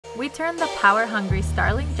We turned the power-hungry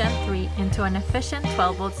Starlink Gen 3 into an efficient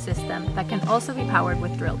 12-volt system that can also be powered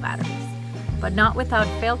with drill batteries, but not without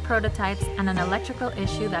failed prototypes and an electrical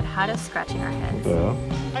issue that had us scratching our heads.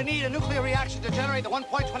 I need a nuclear reaction to generate the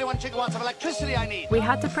 1.21 gigawatts of electricity I need. We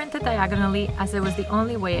had to print it diagonally as it was the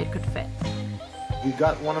only way it could fit. We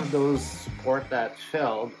got one of those support that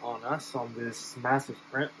failed on us on this massive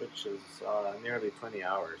print, which is nearly 20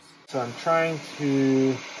 hours. So I'm trying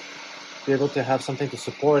to be able to have something to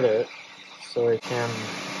support it so it can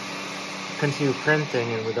continue printing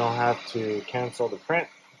and we don't have to cancel the print.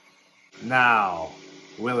 Now,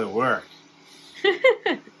 will it work? So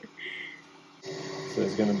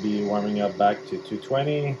it's going to be warming up back to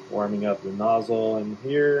 220, warming up the nozzle in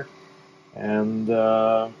here, and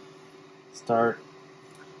start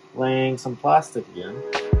laying some plastic again.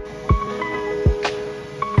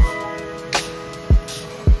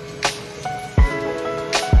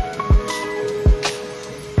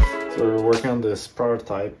 So we're working on this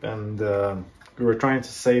prototype, and we were trying to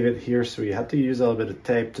save it here, so we had to use a little bit of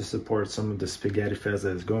tape to support some of the spaghetti fez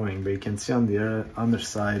that is going. But you can see on the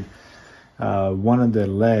underside, one of the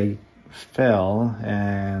leg fell,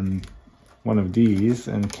 and one of these,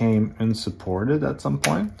 and came unsupported at some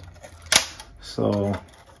point. So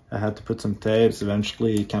I had to put some tapes.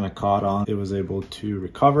 Eventually it kind of caught on. It was able to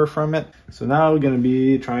recover from it. So now we're going to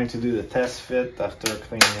be trying to do the test fit after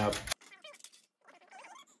cleaning up.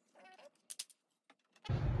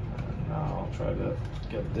 Now I'll try to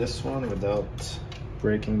get this one without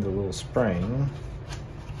breaking the little spring.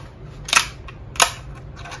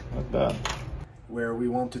 Not bad. Where we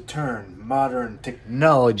want to turn modern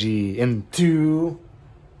technology into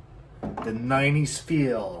the 90s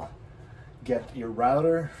feel. Get your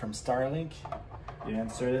router from Starlink, you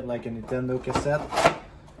insert it like a Nintendo cassette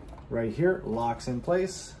right here, locks in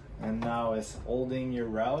place, and now it's holding your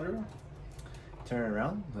router. Turn it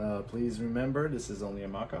around. Please remember this is only a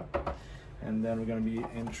mock-up. And then we're going to be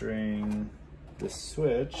entering the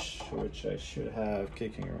switch, which I should have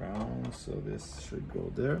kicking around, so this should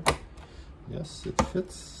go there. Yes, it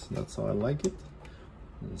fits. That's how I like it.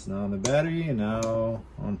 It's now on the battery, and now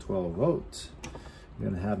on 12 volts. We're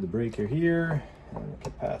gonna have the breaker here, and the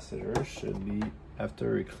capacitor should be,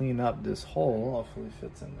 after we clean up this hole, hopefully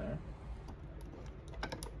fits in there.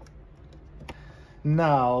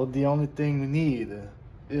 Now, the only thing we need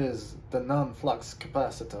is the non-flux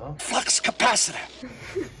capacitor. Flux capacitor!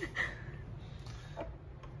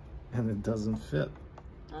 And it doesn't fit.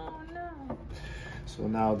 Oh no. So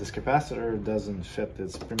now this capacitor doesn't fit.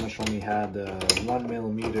 It's pretty much only had 1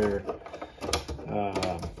 millimeter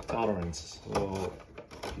tolerance. So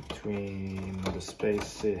between the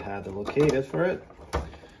space it had allocated for it.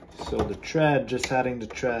 So the thread, just adding the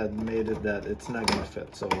thread made it that it's not gonna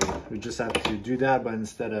fit. So we just have to do that, but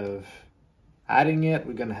instead of adding it,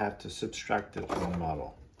 we're gonna have to subtract it from the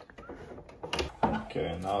model.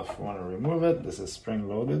 Okay, now if you want to remove it, this is spring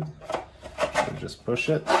loaded. So just push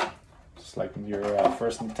it, just like your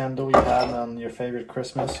first Nintendo you had on your favorite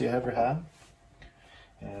Christmas you ever had.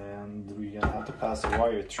 And we're gonna have to pass a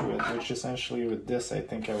wire through it, which essentially with this, I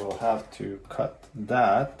think I will have to cut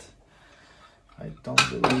that. I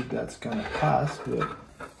don't believe that's gonna pass, but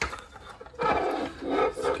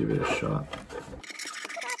let's give it a shot.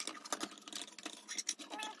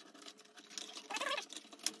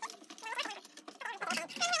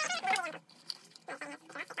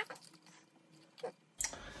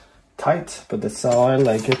 Tight, but that's how I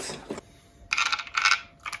like it.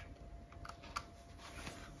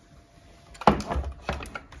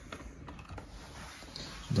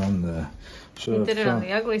 Done the. You did it on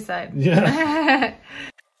the ugly side. Yeah.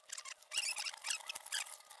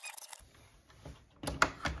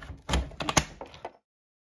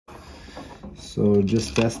 So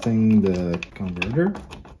just testing the converter.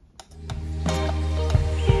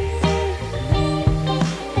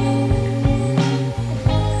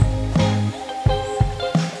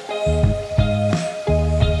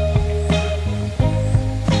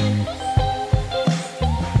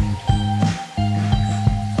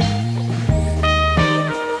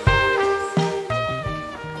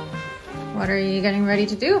 What are you getting ready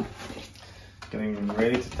to do? Getting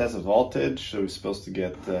ready to test the voltage. So we're supposed to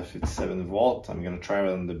get 57 volt. I'm gonna try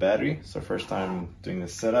it on the battery. So first time doing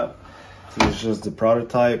this setup. So this is just the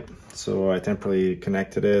prototype. So I temporarily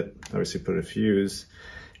connected it. Obviously put a fuse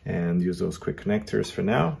and use those quick connectors for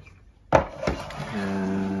now.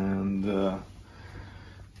 And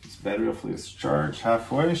this battery hopefully is charged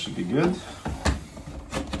halfway, should be good.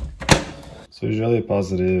 So usually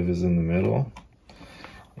positive is in the middle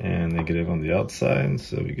and negative on the outside,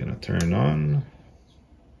 so we're gonna turn on.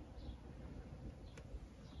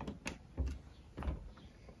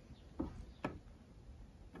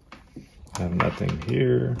 have nothing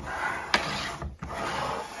here.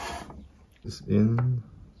 Just in,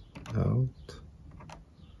 out.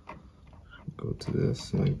 Go to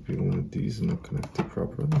this, might be one of these not connected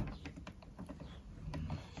properly.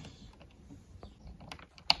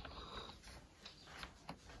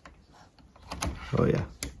 Oh yeah.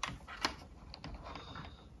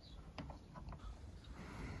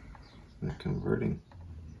 They're converting.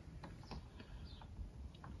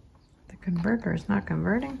 The converter is not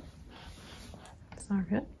converting. It's not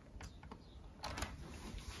good.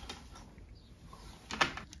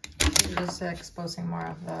 You're just exposing more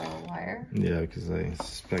of the wire? Yeah, because I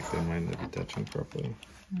suspect they might not be touching properly.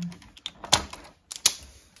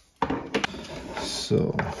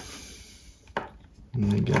 So,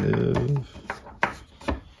 negative.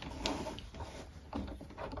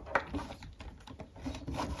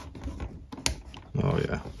 Oh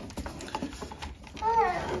yeah.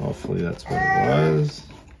 Hopefully that's what it was.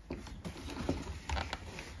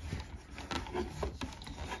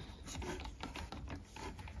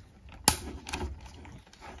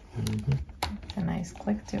 A nice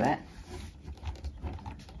click to it.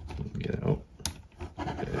 Get it out.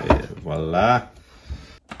 Okay, voila.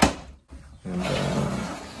 And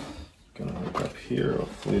gonna hook up here.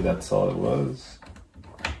 Hopefully that's all it was.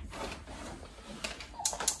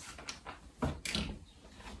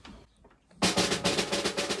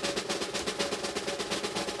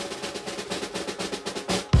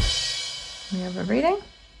 You have a reading?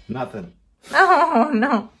 Nothing. Oh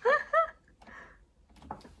no.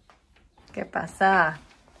 ¿Qué pasa?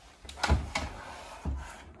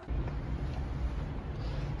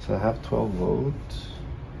 So I have 12 volts.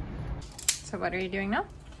 So what are you doing now?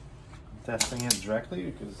 Testing it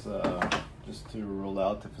directly because just to rule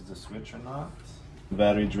out if it's a switch or not.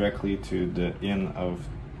 Battery directly to the in of,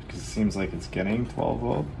 because it seems like it's getting 12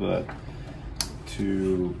 volt, but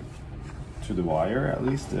to the wire at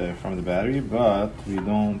least from the battery, but we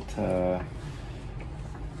don't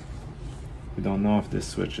know if this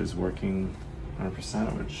switch is working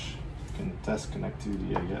 100%, which can test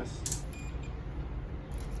connectivity, I guess.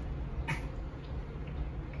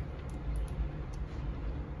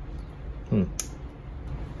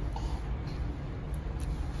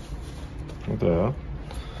 What the hell?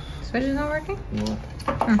 Switch is not working? No.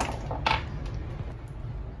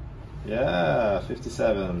 Yeah,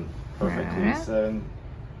 57. Perfectly. Alright.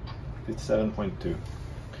 57.2.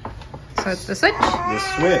 So it's the switch? The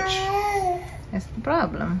switch. That's the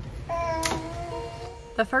problem.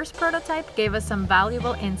 The first prototype gave us some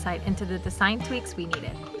valuable insight into the design tweaks we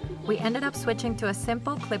needed. We ended up switching to a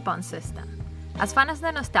simple clip-on system. As fun as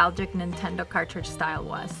the nostalgic Nintendo cartridge style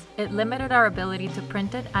was, it limited our ability to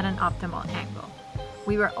print it at an optimal angle.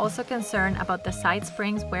 We were also concerned about the side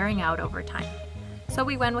springs wearing out over time. So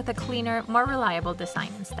we went with a cleaner, more reliable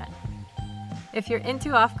design instead. If you're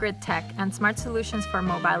into off-grid tech and smart solutions for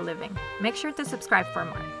mobile living, make sure to subscribe for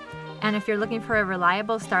more. And if you're looking for a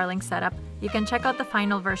reliable Starlink setup, you can check out the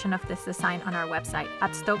final version of this design on our website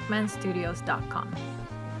at stokemanstudios.com.